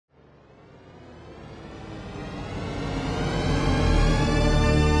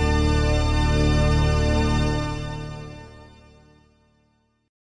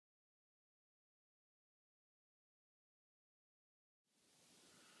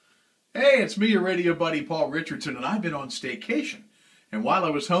Hey, it's me, your radio buddy Paul Richardson, and I've been on staycation. And while I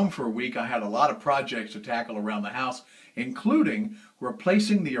was home for a week, I had a lot of projects to tackle around the house, including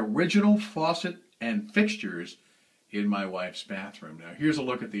replacing the original faucet and fixtures in my wife's bathroom. Now, here's a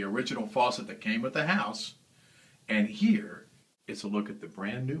look at the original faucet that came with the house, and here is a look at the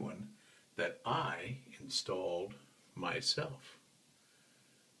brand new one that I installed myself.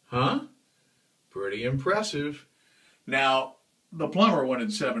 Huh? Pretty impressive. Now, the plumber wanted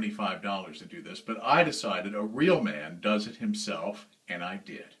 $75 to do this, but I decided a real man does it himself, and I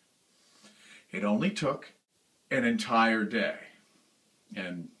did. It only took an entire day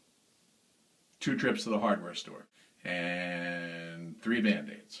and 2 trips to the hardware store and 3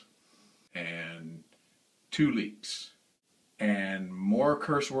 Band-Aids and 2 leaks and more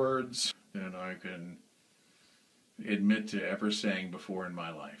curse words than I can admit to ever saying before in my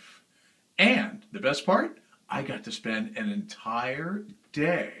life. And the best part, I got to spend an entire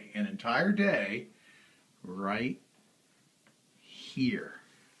day right here.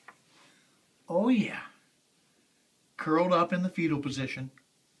 Oh yeah. Curled up in the fetal position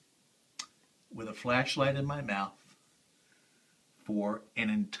with a flashlight in my mouth for an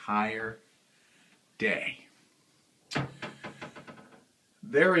entire day.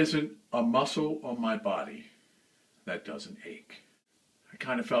 There isn't a muscle on my body that doesn't ache. I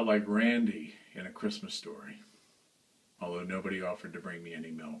kind of felt like Randy in A Christmas Story, although nobody offered to bring me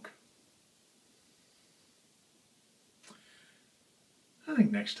any milk. I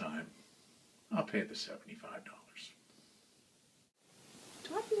think next time I'll pay the $75.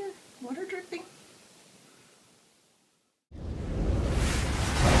 Do I hear water dripping?